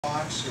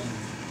Fox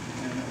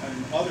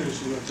and others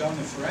who have done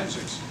the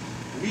forensics,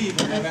 we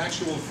even have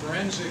actual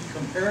forensic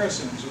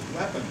comparisons of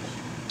weapons,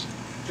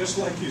 just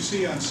like you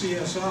see on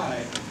CSI,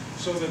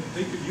 so that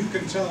you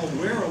can tell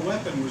where a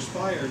weapon was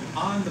fired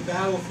on the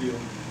battlefield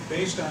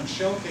based on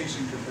shell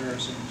casing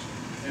comparisons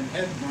and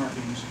head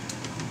markings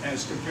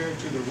as compared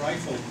to the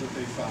rifle that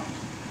they found,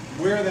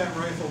 where that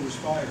rifle was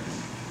fired.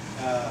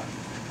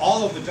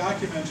 All of the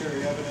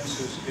documentary evidence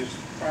is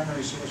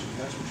primary sources.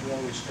 That's what you're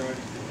always striving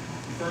for.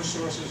 First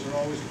sources are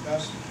always the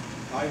best.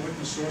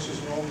 Eyewitness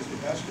sources are always the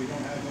best. We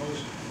don't have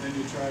those. Then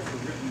you try for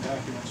written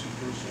documents and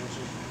first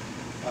sources.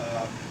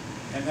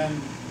 And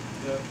then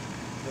the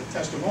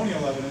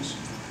testimonial evidence,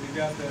 we've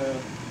got the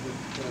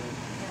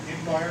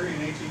inquiry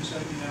in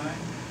 1879,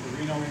 the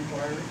Reno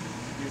inquiry.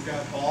 You've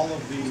got all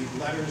of the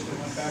letters that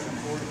went back and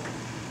forth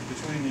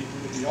between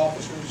the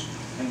officers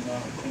and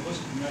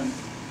enlisted men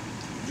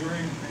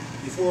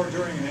before,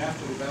 during, and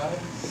after the battle.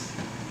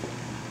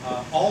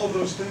 All of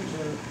those things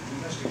are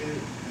investigative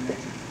in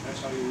nature.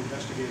 That's how you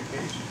investigate a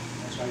case.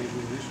 That's how you do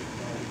research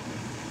project.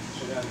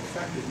 So that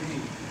affected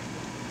me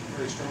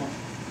very strongly.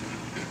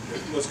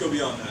 Let's go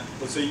beyond that.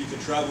 Let's say you can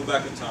travel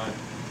back in time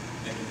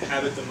and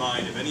inhabit the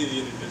mind of any of the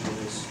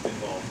individuals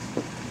involved,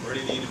 or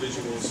any of the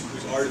individuals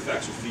whose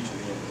artifacts are featured in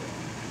the overlay.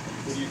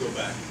 Who do you go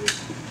back to?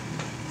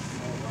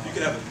 You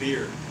could have a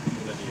beer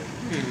with any of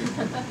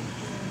them.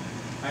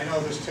 I know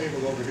this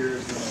table over here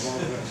is going to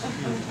love this.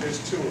 There's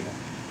two of them,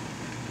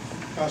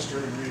 Custer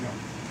and Reno.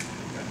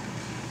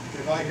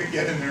 If I could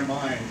get in their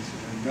minds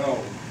and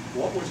know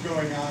what was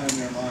going on in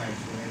their minds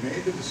when they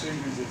made the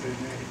decisions that they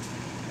made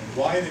and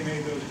why they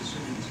made those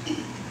decisions,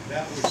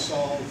 that would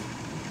solve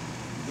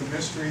the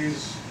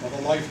mysteries of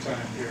a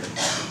lifetime here.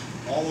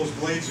 All those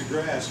blades of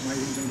grass might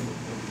even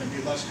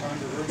be less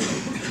controversial.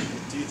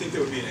 Do you think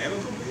there would be an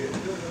amicable beer?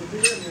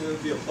 It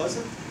would be a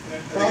pleasant?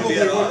 Probably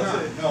would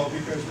not. No,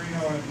 because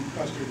Reno and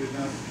Custer did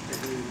not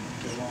particularly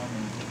get along,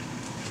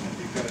 and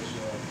because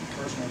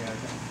personally I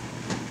think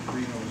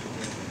Reno was a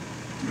good one.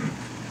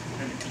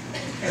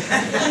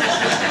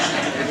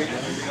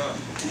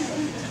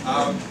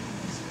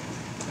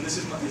 And this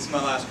is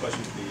my last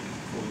question to be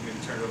before we maybe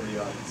turn it over to the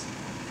audience.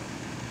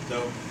 So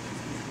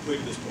you've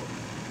completed this book.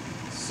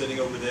 Sitting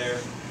over there,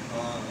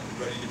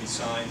 ready to be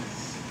signed.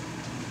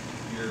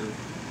 You're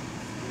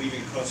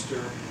leaving Custer,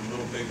 a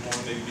little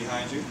bighorn maybe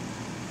behind you.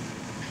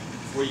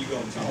 Where are you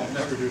going to? I'll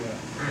never do that.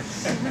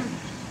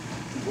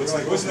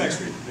 What's next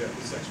for you? Yeah,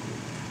 what's next for you?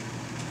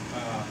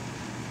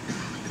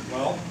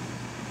 Well,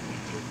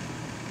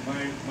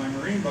 my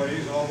Marine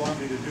buddies all want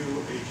me to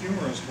do a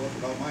humorous book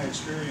about my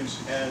experience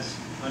as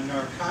a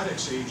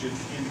narcotics agent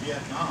in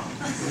Vietnam.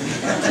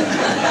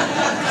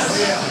 Oh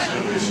yeah,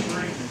 it was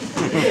great.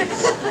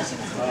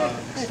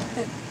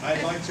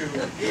 I'd like to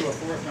do a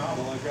fourth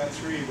novel. I've got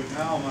three, but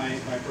now my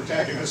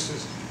protagonist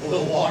is a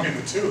little long in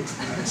the tooth.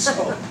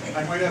 So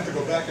I might have to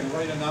go back and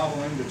write a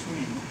novel in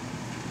between.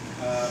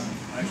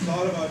 I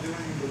thought about doing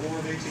the War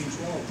of 1812,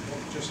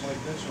 just like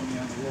this, only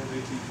on the War of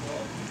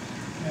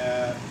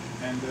 1812.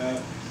 And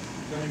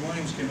Tony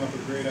Williams came up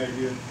with a great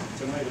idea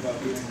tonight about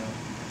doing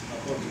a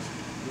book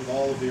with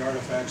all of the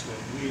artifacts that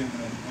we in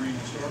the Marine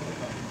Historical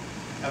Company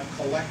have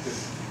collected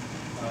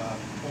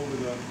over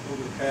the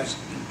past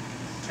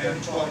 10,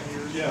 12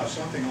 years, yeah,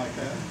 something like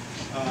that,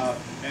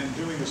 and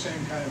doing the same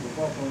kind of a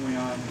book only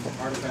on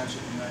artifacts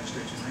of the United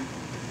States Marine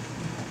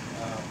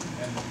Corps.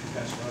 And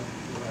that's what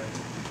I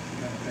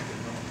kind of think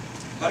of going.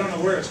 I don't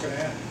know where it's going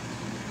to end.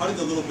 How did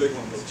the little big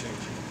one book change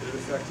you? Did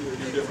it affect you? Are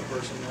you a different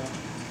person now?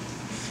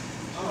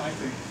 Oh, I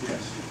think,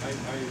 yes.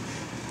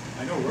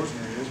 I know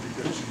Rosemary is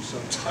because she's so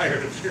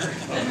tired of hearing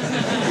about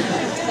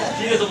it.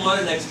 She doesn't want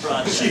an next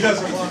project. She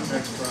doesn't want an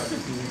next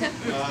project.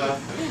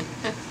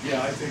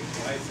 Yeah, I think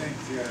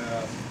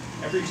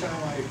every time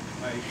I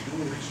do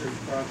a research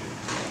project,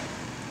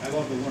 I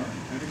love to learn.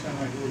 Every time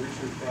I do a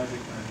research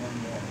project, I learn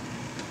more.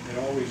 It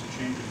always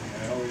changes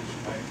me.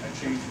 I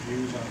change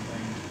views on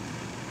things.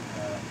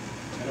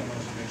 I don't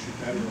know if it makes you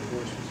better or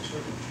worse with the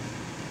circumstances.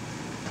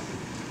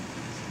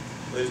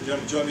 Ladies and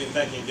gentlemen, join me in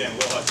thanking again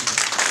Will Hutchison.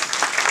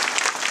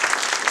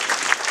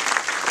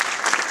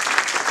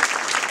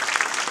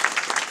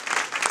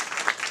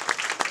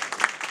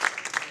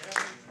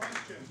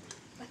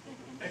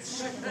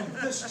 Except from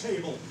this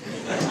table.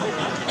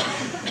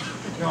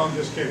 No, I'm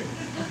just kidding.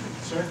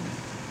 Sir?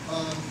 I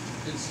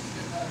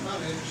found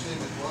it interesting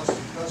that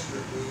Boston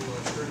Custer, who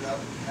started out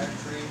with the pack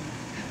train,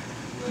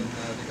 when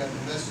they got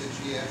the message,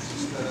 he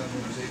actually stood up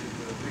and was able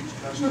to reach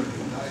Custer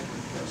and died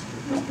with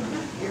Custer.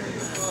 Here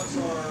your thoughts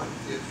are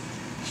if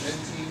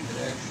Benteen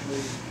had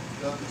actually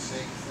done the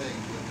same thing,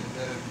 would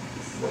that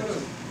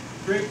have...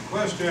 Great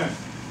question.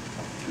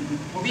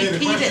 Okay,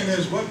 the question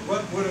is, what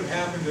would have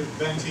happened if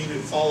Benteen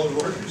had followed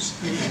orders?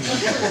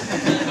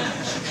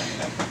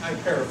 I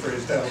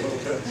paraphrased that a little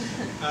bit.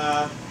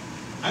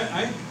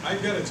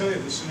 I've got to tell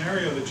you, the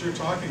scenario that you're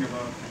talking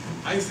about,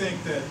 I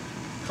think that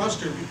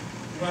Custer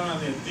went on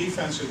the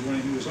defensive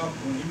when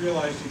he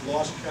realized he'd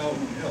lost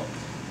Calhoun Hill.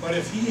 But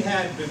if he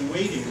had been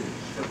waiting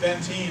for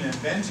Benteen and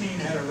Benteen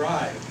had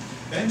arrived,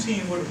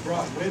 Benteen would have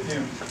brought with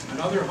him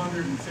another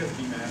 150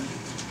 men,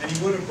 and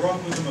he would have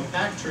brought with him a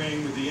pack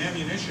train with the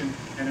ammunition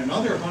and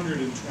another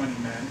 120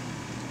 men,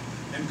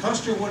 and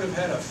Custer would have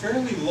had a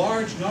fairly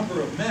large number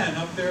of men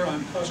up there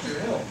on Custer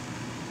Hill,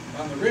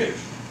 on the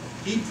ridge.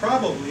 He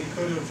probably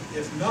could have,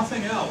 if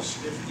nothing else,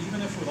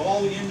 even if with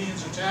all the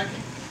Indians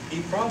attacking,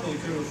 he probably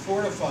could have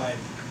fortified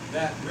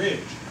that ridge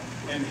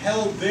and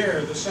held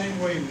there the same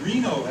way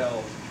Reno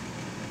held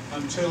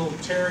until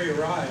Terry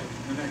arrived.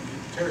 And then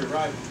Terry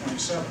arrived the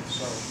 27th,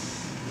 so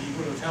he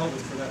would have held it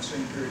for that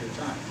same period of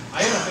time.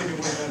 I don't think it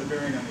would have had a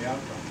bearing on the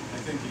outcome.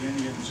 I think the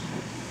Indians,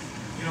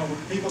 you know,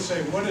 when people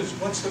say,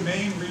 what's the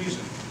main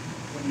reason?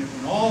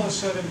 When all is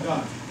said and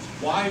done,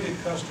 why did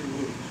Custer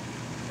lose?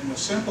 And the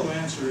simple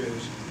answer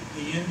is,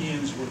 the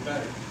Indians were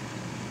better.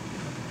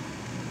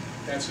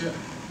 That's it.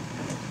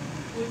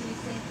 What do you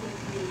think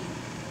would be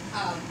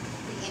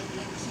the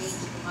Indian change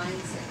the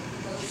mindset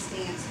with those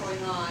stands going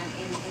on?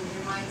 And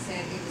your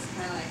mindset, it was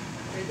kind of like,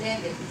 for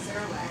them, it was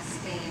their last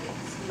stand, it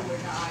was do or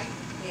die.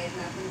 They had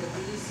nothing to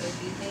lose. So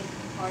do you think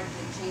part of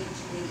the change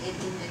in the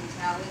Indian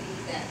mentality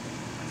that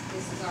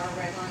this is our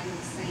red line in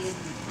the sand,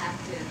 we have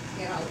to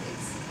get out,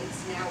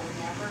 it's now or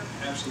never?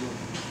 Absolutely.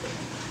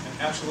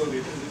 Absolutely.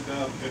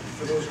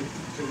 For those who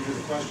didn't hear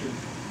the question,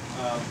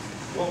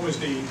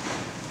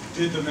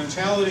 did the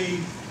mentality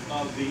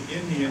of the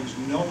Indians,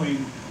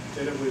 knowing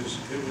that it was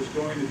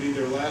going to be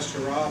their last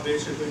hurrah,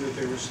 basically, that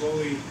they were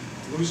slowly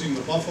losing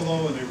the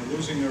buffalo and they were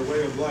losing their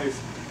way of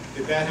life,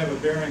 did that have a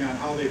bearing on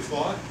how they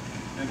fought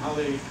and how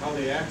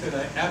they acted?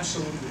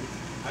 Absolutely.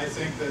 I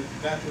think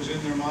that was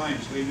in their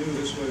minds. They knew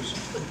this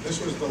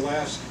was the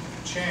last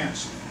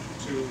chance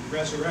to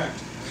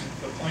resurrect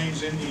the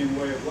Plains Indian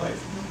way of life.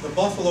 The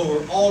buffalo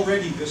were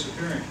already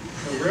disappearing.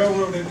 The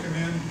railroad had come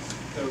in.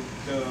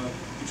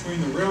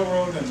 Between the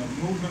railroad and the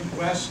movement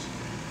west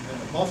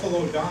and the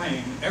buffalo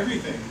dying,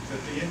 everything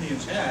that the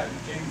Indians had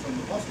came from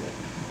the buffalo.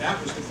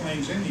 That was the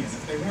Plains Indian.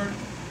 If there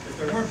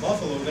weren't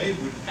buffalo, they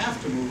would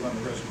have to move on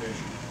the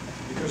reservation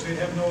because they'd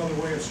have no other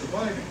way of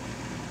surviving.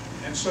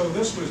 And so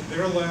this was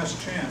their last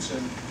chance.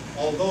 And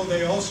although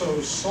they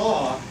also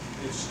saw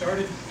it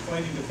started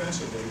fighting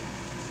defensively,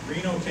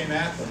 Reno came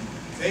at them.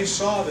 They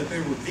saw that they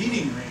were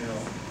beating Reno,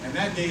 and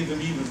that gave them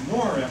even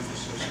more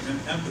emphasis and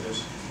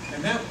impetus.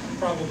 And that was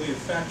probably a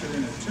factor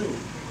in it too.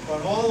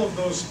 But all of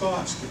those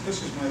thoughts that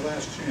this is my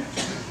last chance.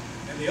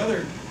 And the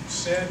other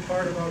sad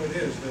part about it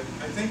is that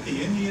I think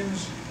the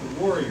Indians,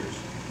 the warriors,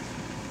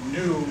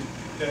 knew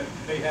that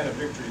they had a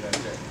victory that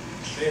day.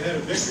 They had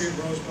a victory at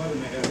Rosebud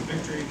and they had a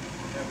victory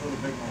at Little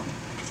Bighorn.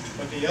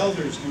 But the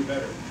elders knew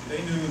better.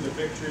 They knew the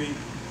victory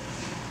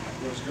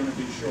was going to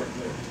be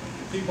short-lived.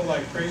 People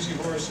like Crazy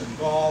Horse and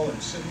Gall and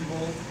Sitting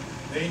Bull,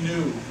 they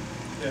knew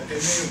that they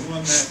may have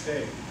won that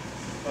day.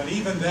 But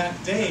even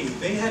that day,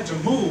 they had to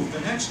move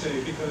the next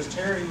day because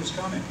Terry was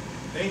coming.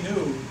 They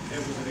knew it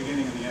was the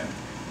beginning of the end.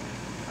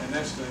 And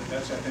that's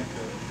I think,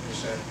 the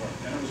sad part.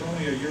 And it was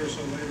only a year or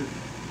so later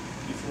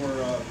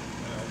before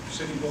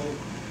Sitting Bull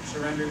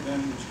surrendered,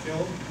 then was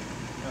killed.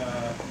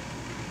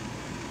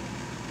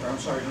 Or I'm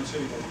sorry, not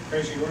Sitting Bull.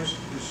 Crazy Horse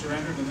was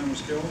surrendered and then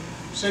was killed.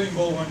 Sitting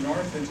Bull went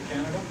north into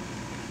Canada.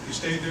 He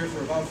stayed there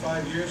for about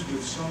 5 years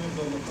with some of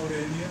the Lakota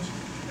Indians,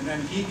 and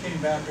then he came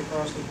back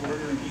across the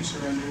border and he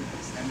surrendered,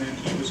 and then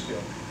he was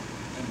killed.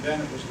 And then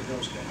it was the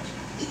ghost dance.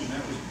 And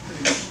that was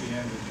pretty much the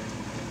end of the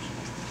Indian Wars.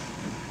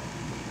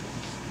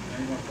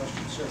 Any more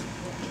questions, sir?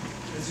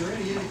 Is there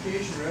any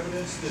indication or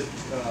evidence that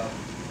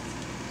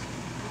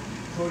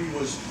Cody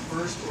was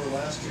first or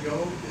last to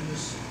go in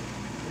this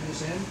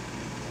end?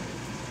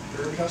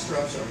 Or Custer,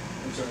 I'm sorry.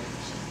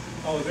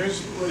 Oh,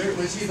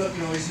 was he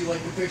is he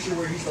like the picture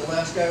where he's the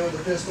last guy with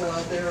a pistol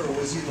out there, or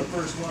was he the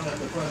first one at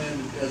the front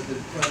end as the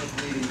front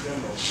leading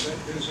general?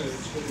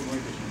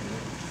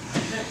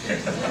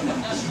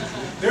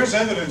 There's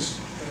evidence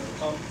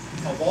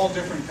of all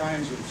different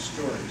kinds of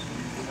stories.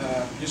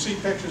 You see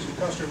pictures of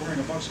Custer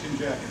wearing a buckskin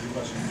jacket. He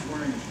wasn't. He was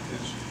wearing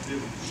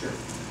his shirt.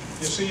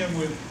 You see him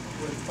with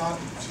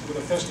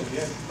a pistol.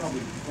 He had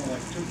probably more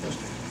like 2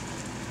 pistols.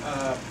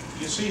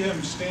 You see him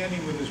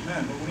standing with his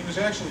men, but when he was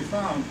actually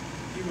found,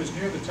 he was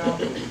near the top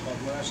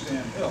of Last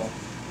Stand Hill,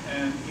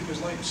 and he was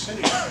like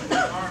sitting with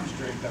his arms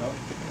draped out,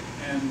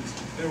 and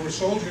there were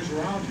soldiers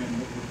around him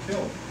that were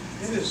killed.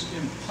 It is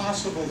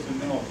impossible to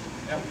know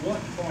at what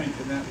point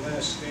in that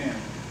last stand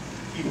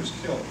he was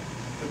killed.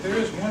 But there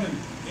is one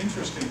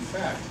interesting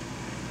fact,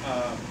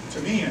 to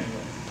me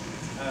anyway.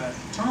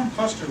 Tom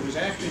Custer was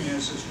acting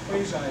as his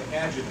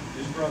quasi-adjutant,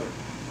 his brother,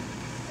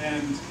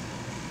 and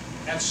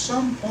at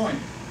some point,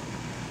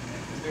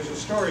 there's a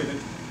story that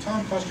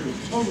Tom Custer was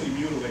totally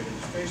mutilated.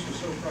 His face was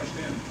so crushed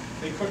in,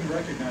 they couldn't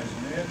recognize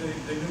him.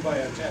 They knew by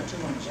a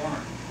tattoo on his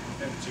arm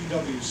at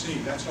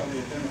TWC. That's how they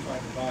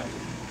identified the body.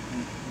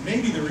 And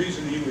maybe the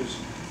reason he was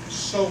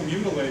so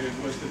mutilated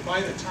was that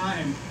by the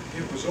time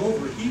it was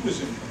over, he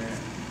was in command.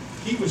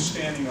 He was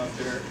standing up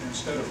there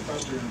instead of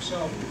Custer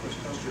himself because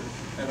Custer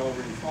had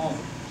already fallen.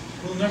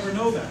 We'll never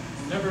know that.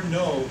 We'll never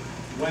know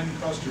when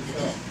Custer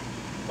fell.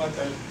 But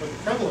the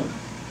prevalent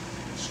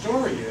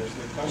story is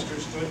that Custer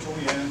stood till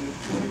the end.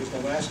 He was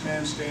the last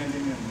man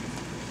standing, and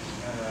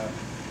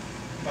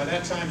by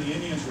that time the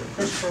Indians were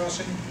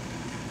crisscrossing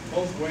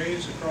both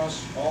ways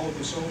across all of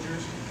the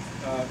soldiers.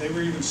 They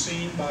were even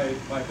seen by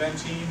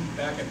Benteen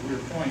back at Weir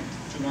Point,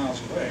 2 miles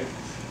away,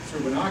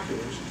 through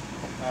binoculars.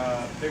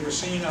 They were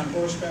seen on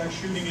horseback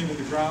shooting into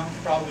the ground,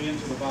 probably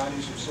into the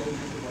bodies of soldiers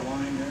that were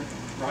lying there,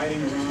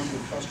 riding around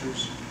with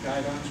Custer's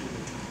guidons,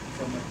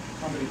 from the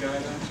company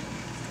guidons.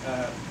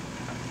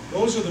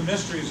 Those are the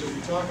mysteries that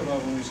we talk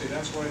about when we say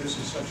that's why this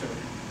is such a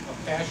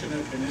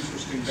passionate and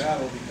interesting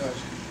battle, because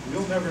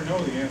we'll never know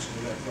the answer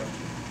to that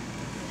question.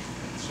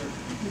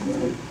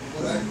 Certainly.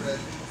 What I've read,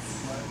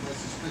 my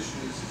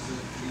suspicion is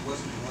that he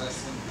wasn't the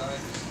last one to die.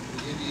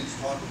 The Indians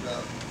talk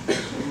about a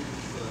group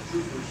of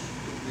troopers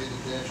who made a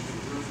dash to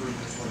the river, and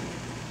there's like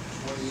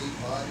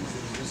 28 bodies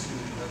that are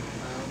missing and never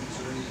found. Is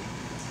there any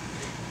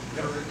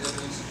current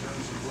evidence in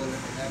terms of what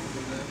happened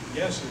to them?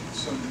 Yes,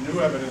 it's some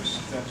new evidence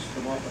that's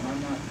come up, and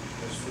I'm not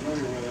as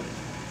familiar with it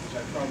as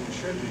I probably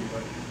should be, but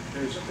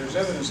there's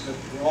evidence that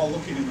we're all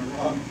looking in the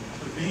wrong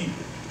ravine,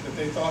 that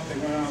they thought they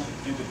went out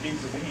into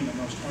deep ravine in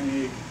those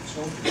 28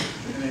 soldiers,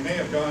 and they may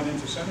have gone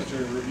into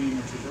Cemetery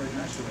Ravine, which was right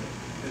next to it.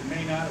 It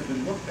may not have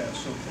been looked at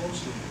so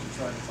closely to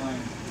try to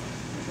find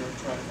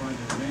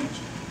the remains.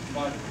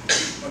 But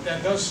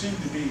that does seem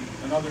to be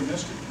another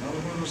mystery,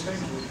 another one of those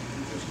things we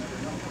just never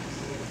know.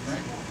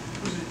 Right?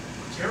 Was it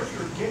Terry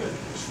or Gibbon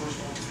that was first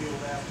on the field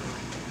after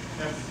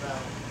the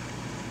battle?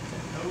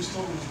 No, it was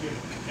still was Gibbon.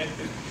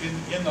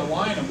 In the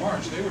line of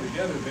march, they were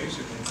together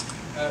basically.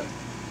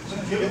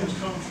 Gibbon was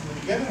coming from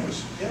the Gibbon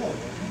was ill,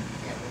 wasn't he?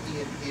 Yeah,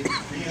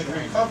 but He had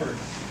recovered,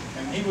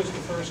 and he was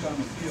the first on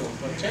the field.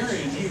 But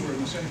Terry and he were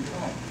in the same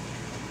column.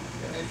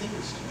 I think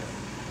it's,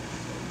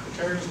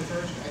 Terry was the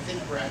first? I think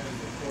Bradley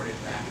reported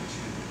back to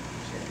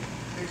Terry.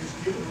 because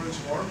Gibbon wrote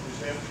some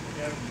articles after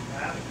the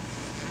battle.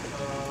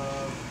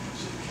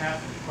 Some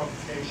Catholic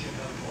publication,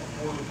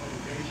 Board of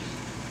Publication,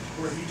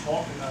 where he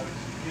talked about it,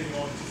 getting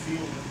on the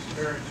field and was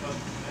very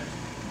Custer's men.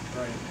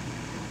 Right.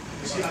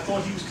 You see, I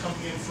thought he was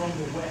coming in from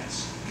the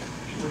west,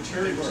 where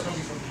Terry was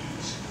coming from the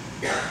east.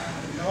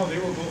 No, they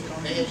were both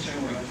coming from the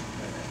same way.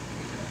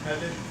 Had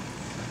they?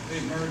 They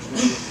merged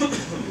with it. They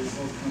were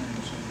both coming from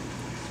the same way.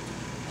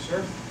 Sir?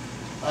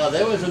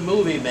 There was a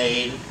movie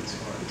made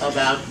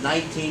about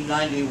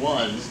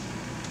 1991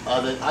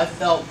 that I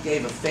felt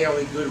gave a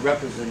fairly good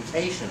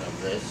representation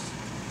of this.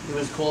 It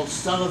was called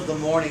Son of the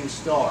Morning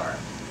Star.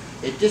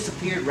 It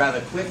disappeared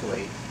rather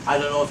quickly. I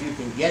don't know if you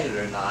can get it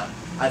or not.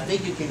 I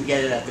think you can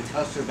get it at the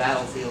Custer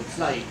Battlefield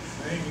site.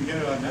 I think you can get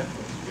it on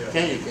Netflix. Yeah.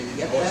 Can you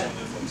get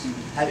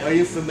that? Are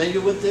you familiar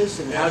with this,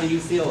 and how do you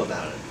feel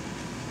about it?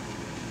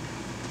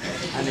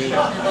 I mean,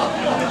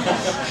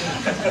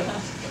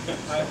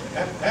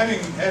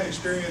 Having had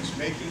experience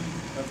making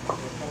a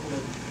couple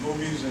of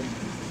movies in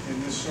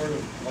this sort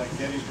of like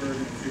Gettysburg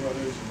and a few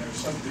others, and there's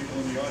some people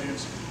in the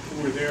audience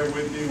who were there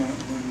with me when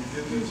we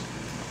did this,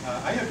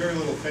 I had very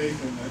little faith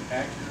in the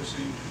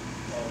accuracy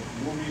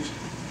of movies,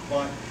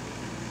 but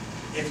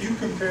if you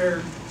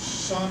compare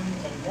Son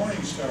of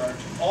Morning Star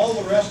to all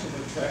the rest of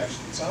the trash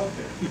that's out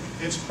there,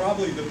 it's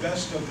probably the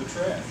best of the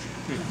trash.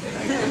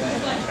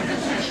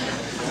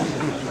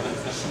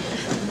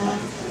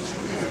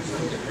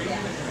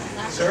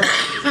 Sir?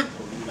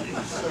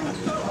 So,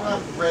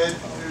 I've read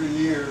through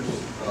years,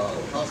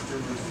 Custer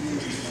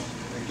refused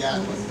the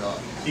Gatling gun.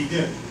 He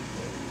did.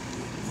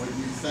 Would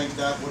you think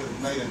that would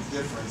have made a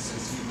difference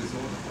since he was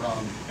on the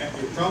run?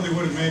 It probably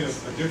would have made a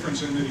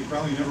difference in that he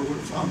probably never would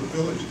have found the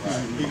village.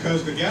 Right.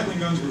 Because the Gatling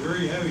guns were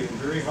very heavy and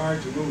very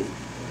hard to move.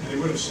 And they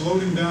would have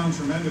slowed him down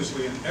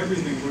tremendously, and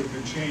everything would have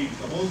been changed.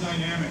 The whole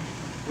dynamic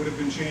would have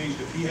been changed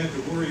if he had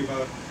to worry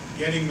about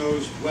getting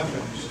those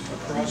weapons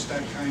across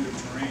that kind of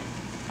terrain.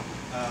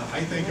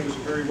 I think it was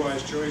a very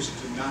wise choice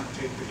to not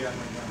take the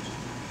Gatling guns.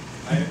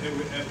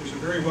 It was a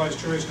very wise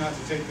choice not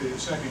to take the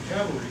 2nd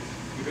Cavalry,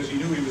 because he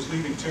knew he was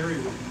leaving Terry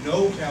with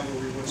no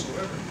cavalry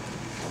whatsoever.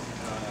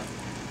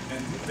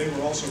 And they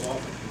were also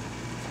offered.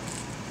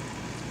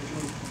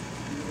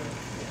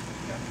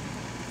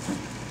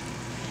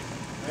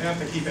 I have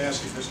to keep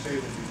asking this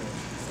table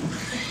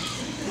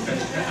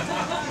because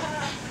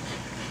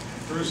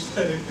Bruce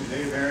Ledick and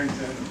Dave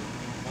Harrington and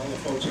all the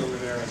folks over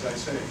there, as I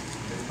say,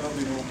 they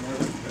probably know more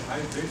than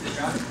they've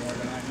forgotten more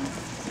than I know.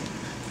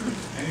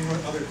 Any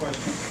other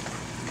questions?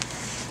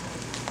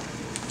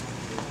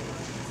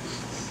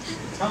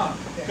 Tom,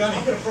 Gunny.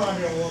 I'm going to prime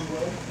you on one,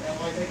 Will. And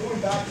like going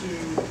back to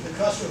the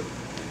Custer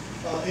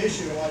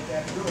issue, like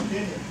that, your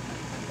opinion.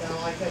 And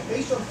like that,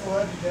 based on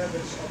forensic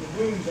evidence of the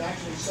wounds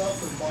actually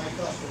suffered by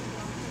Custer,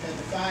 and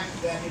the fact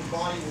that his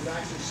body was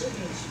actually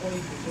sitting in a splayed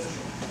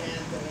position,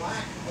 and the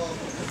lack of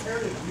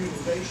comparative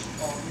mutilation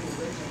of the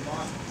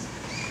body,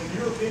 in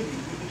your opinion,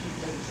 do you think he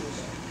committed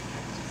suicide?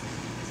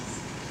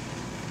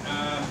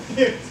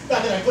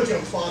 Not that I put you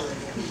on the spot or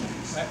anything.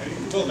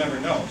 We'll never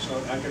know, so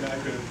I could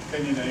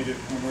opinionate it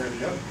one way or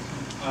the other.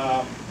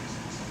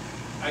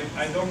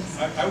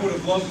 I would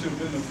have loved to have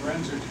been the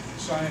forensic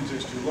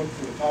scientist who looked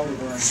for the powder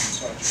burns and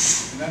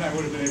such, and then I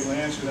would have been able to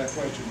answer that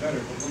question better,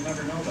 but we'll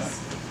never know that.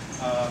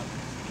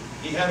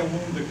 He had a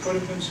wound that could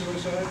have been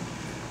suicide,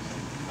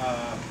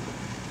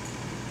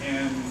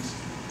 and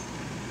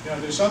you know,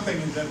 there's something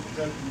that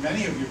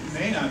many of you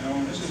may not know,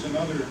 and this is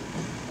another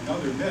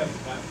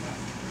myth.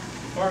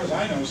 As far as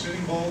I know,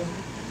 Sitting Bull,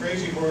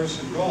 Crazy Horse,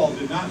 and Gall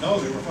did not know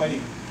they were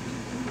fighting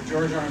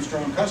George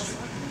Armstrong Custer.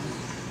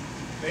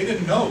 They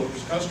didn't know it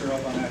was Custer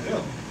up on that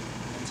hill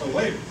until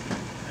later.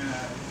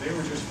 They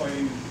were just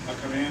fighting a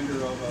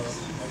commander of a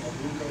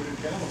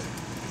blue-coated cavalry.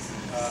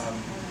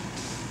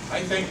 I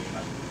think,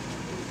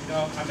 you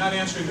know, I'm not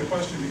answering the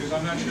question because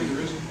I'm not sure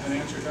there isn't an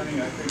answer coming.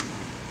 I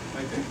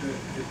think that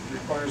it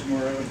requires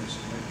more evidence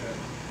to make that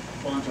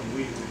quantum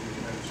leap that he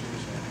committed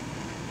suicide.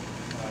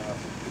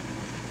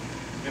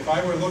 If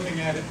I were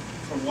looking at it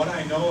from what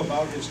I know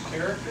about his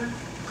character,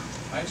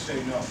 I'd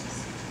say no.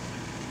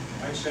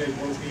 I'd say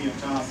both he and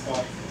Tom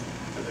fought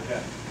to the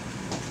death.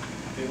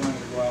 They wanted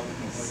to go out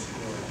and place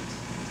glory.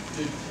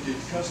 Did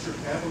Custer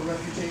have a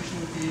reputation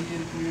with the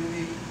Indian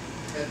community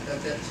at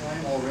that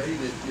time already,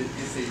 that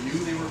if they knew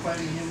they were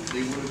fighting him,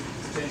 they would have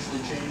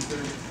potentially changed their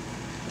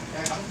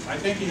action?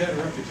 I think he had a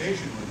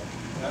reputation with them.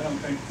 I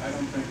don't think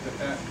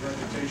that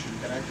reputation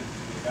connected to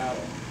the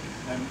battle.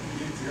 And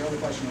your other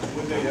question was,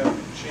 would they have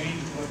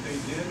changed what they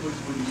did? Would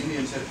the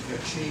Indians have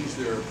changed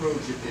their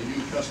approach if they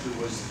knew Custer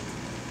was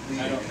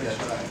leading at that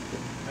time?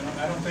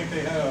 I don't think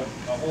they had a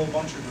whole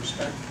bunch of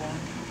respect for him,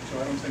 so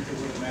I don't think it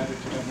would have mattered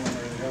to them one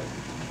way or the other.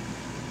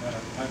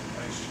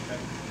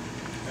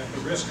 At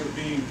the risk of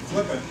being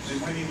flippant, they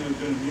might even have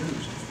been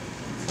amused.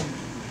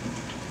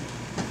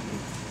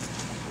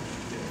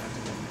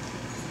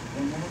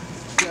 One more?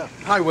 Yeah.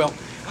 Hi, Will.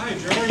 Hi,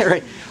 Joey.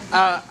 Harry.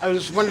 I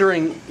was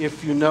wondering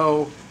if you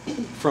know,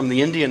 from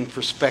the Indian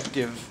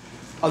perspective,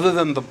 other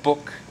than the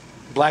book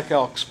Black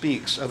Elk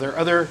Speaks, are there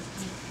other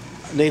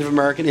Native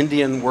American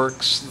Indian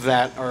works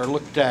that are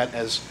looked at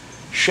as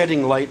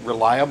shedding light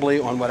reliably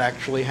on what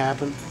actually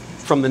happened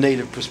from the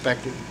Native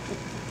perspective?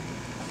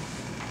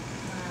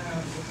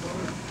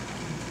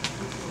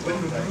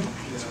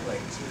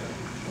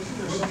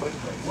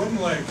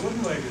 Wooden leg is.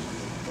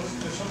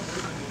 Wasn't there something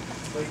in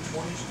the late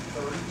 20s,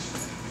 30s?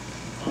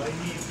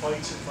 Indian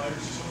fights and fighters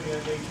or something of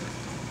that nature?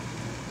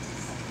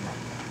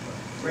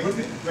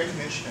 Greg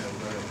Michno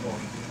wrote a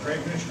book. Greg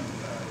Michno.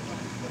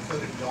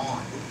 Lakota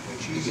Dawn,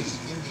 which uses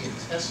Indian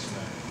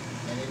testimony,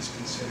 and it's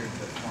considered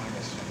the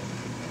finest of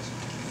Indian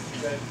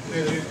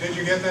testimony. Did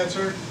you get that,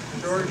 sir,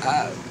 George?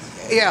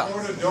 Yeah.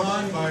 Lakota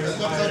Dawn by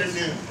Lakota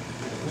Noon.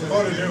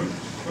 Lakota Noon.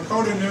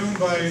 Lakota Noon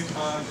by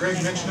Greg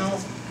Michno.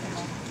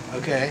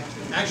 Okay.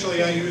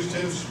 Actually, I used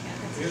his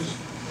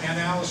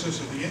analysis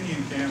of the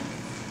Indian camp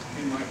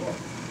in my book.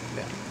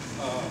 Yeah.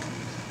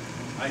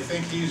 I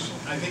think he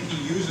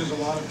uses a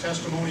lot of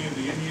testimony of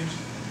the Indians.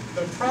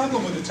 The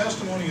problem with the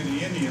testimony of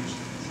the Indians,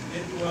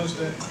 it was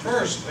that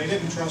first, they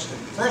didn't trust it.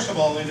 First of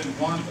all, they didn't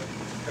want it,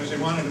 because they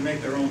wanted to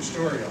make their own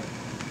story up,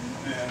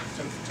 and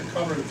to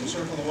cover, to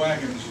circle the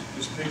wagons,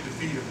 this big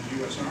defeat of the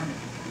U.S. Army.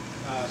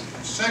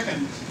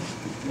 Second,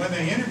 when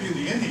they interviewed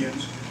the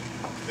Indians,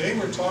 they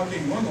were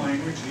talking one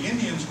language, the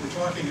Indians were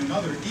talking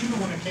another, even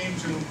when it came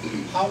to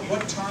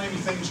what time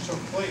things took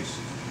place.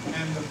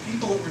 And the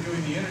people that were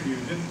doing the interview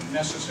didn't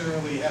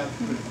necessarily have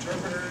good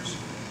interpreters.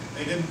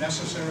 They didn't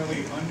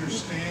necessarily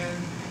understand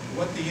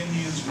what the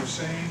Indians were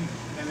saying,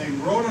 and they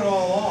wrote it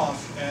all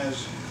off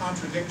as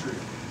contradictory.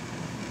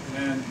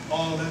 And,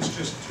 oh, that's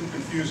just too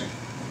confusing.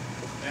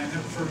 And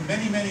for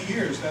many, many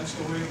years, that's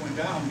the way it went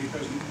down,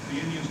 because the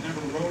Indians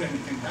never wrote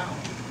anything down.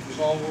 It was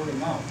all word of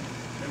mouth.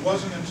 It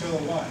wasn't until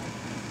what?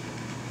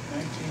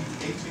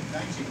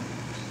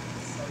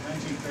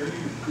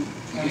 1930 or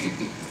 20?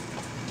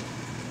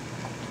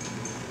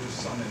 There's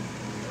some in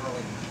the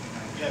early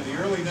 1900s. Yeah, the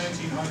early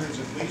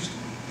 1900s at least,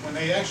 when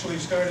they actually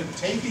started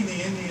taking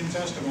the Indian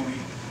testimony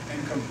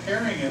and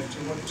comparing it to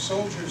what the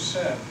soldiers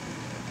said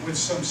with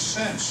some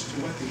sense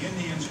to what the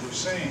Indians were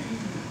saying,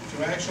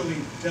 to actually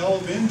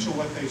delve into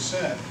what they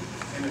said.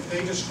 And if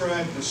they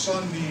described the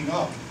sun being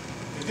up,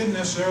 it didn't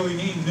necessarily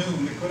mean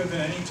noon. It could have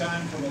been any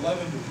time from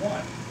 11 to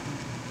 1.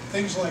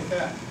 Things like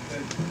that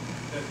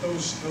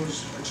those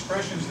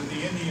expressions that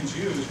the Indians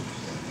used,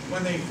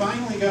 when they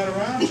finally got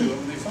around to it,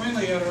 when they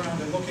finally got around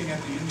to looking at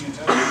the Indian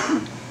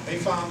testimony, they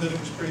found that it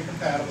was pretty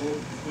compatible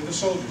with the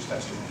soldiers'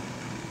 testimony.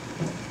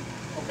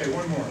 Okay,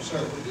 one more,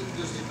 sir.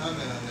 Just to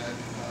comment on that,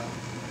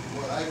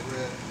 what I've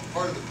read,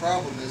 part of the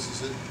problem is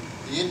that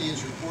the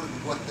Indians reported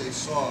what they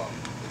saw.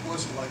 It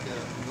wasn't like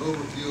an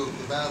overview of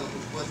the battle, it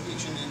was what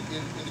each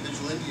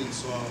individual Indian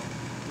saw.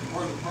 And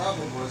part of the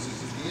problem was that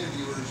the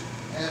interviewers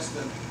asked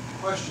them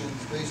questions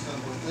based on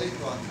what they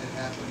thought had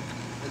happened,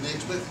 and they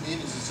expected the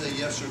Indians to say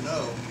yes or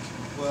no.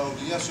 Well,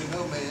 the yes or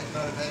no may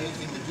not have had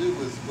anything to do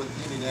with what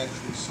the Indian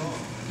actually saw.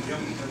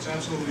 Yep, that's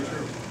absolutely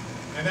true.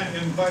 And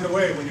by the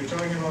way, when you're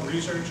talking about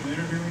research and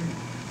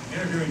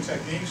interviewing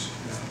techniques,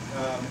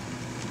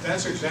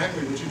 that's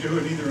exactly what you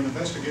do in either an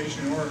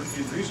investigation or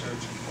in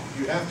research.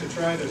 You have to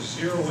try to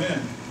zero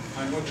in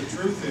on what the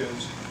truth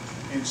is,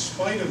 in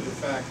spite of the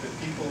fact that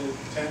people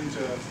tend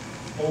to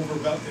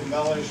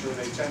over-embellish, or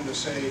they tend to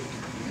say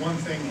one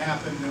thing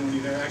happened and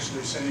when they're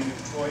actually saying it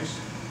twice.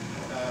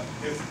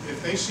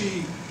 If they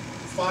see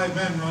 5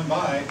 men run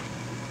by,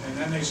 and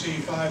then they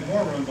see 5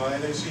 more run by,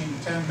 they've seen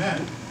 10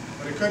 men.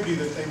 But it could be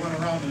that they went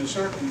around in a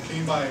circle and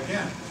came by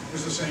again. It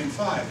was the same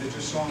 5, they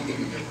just saw them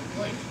in a different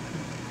place.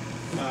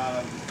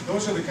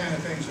 Those are the kind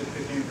of things that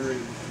became very,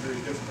 very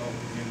difficult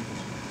with the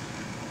Indians.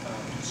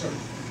 So,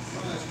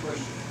 One last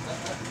question.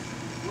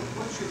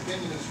 What's your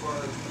opinion as far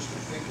as Mr.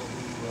 Finkel,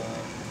 who,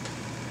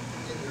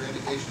 if there are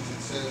indications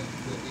that said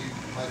that he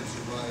might have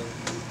survived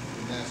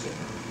the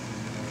massacre?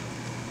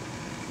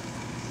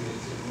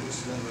 It's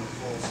listed under a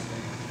false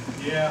name.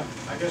 yeah,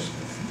 I guess,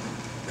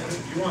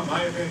 you want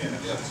my opinion?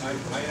 Yes. I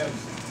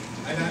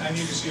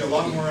need to see a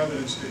lot more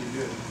evidence that he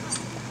did.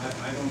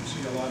 I don't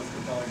see a lot of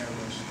compelling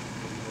evidence,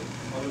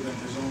 other than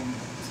his own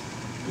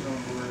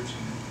words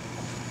and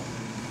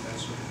that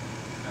sort of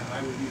thing.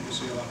 I would need to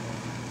see a lot more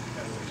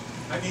evidence.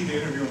 I need to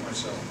interview him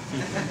myself.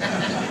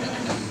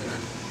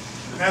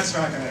 And that's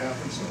not going to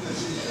happen, so.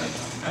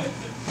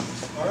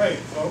 All right,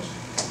 folks.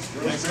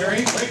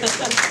 Rosemary?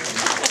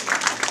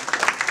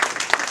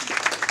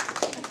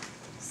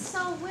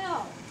 So,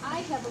 Will, I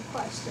have a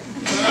question.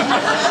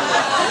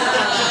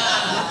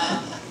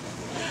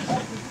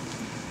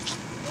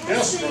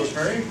 Yes,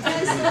 Rosemary.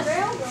 As the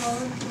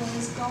railroad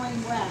was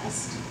going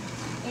west,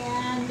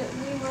 and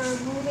we were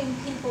moving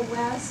people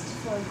west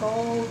for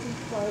gold,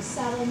 for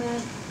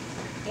settlement,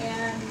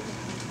 and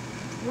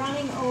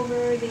running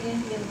over the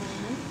Indian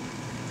land,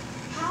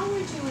 how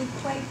would you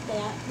equate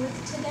that with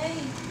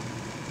today,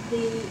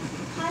 the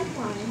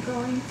pipeline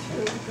going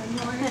through the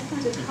North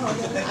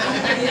Dakota?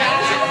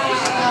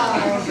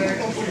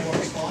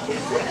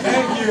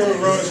 Thank you,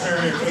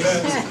 Rosemary, for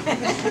that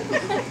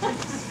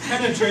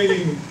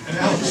penetrating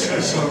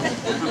analysis.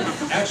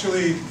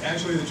 Actually,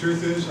 the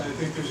truth is, I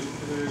think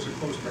there's a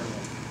close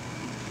parallel.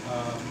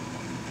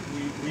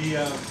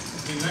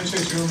 The United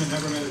States government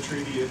never met a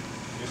treaty it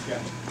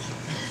got.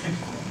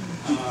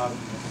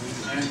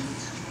 And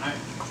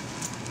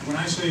when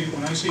I see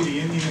the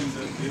Indian,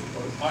 the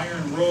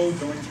iron road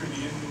going through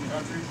the Indian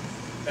country,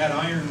 that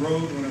iron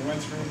road when it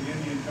went through the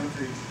Indian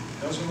country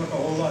doesn't look a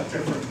whole lot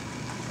different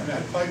than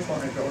that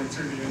pipeline going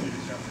through the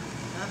Indian country.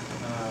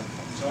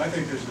 So I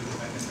think there's a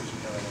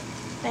parallel.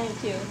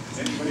 Thank you.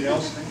 Anybody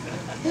else think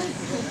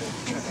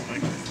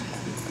that?